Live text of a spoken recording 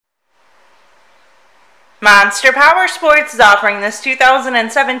Monster Powersports is offering this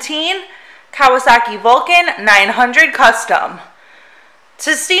 2017 Kawasaki Vulcan 900 Custom.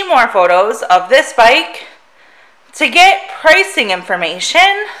 To see more photos of this bike, to get pricing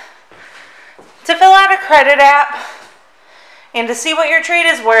information, to fill out a credit app, and to see what your trade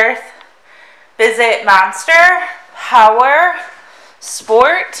is worth, visit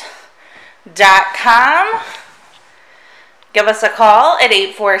monsterpowersport.com. Give us a call at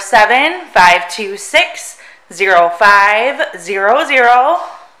 847-526-0500.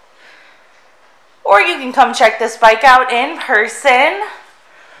 Or you can come check this bike out in person.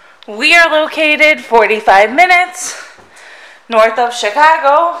 We are located 45 minutes north of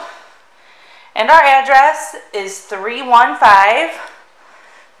Chicago. And our address is 315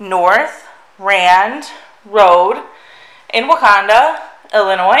 North Rand Road in Wauconda,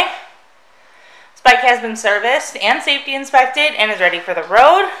 Illinois. This bike has been serviced and safety inspected and is ready for the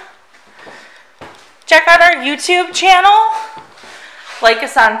road. Check out our YouTube channel. Like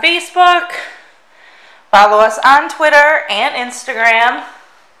us on Facebook. Follow us on Twitter and Instagram.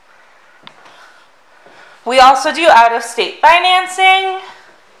 We also do out-of-state financing.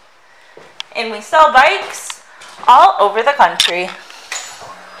 And we sell bikes all over the country.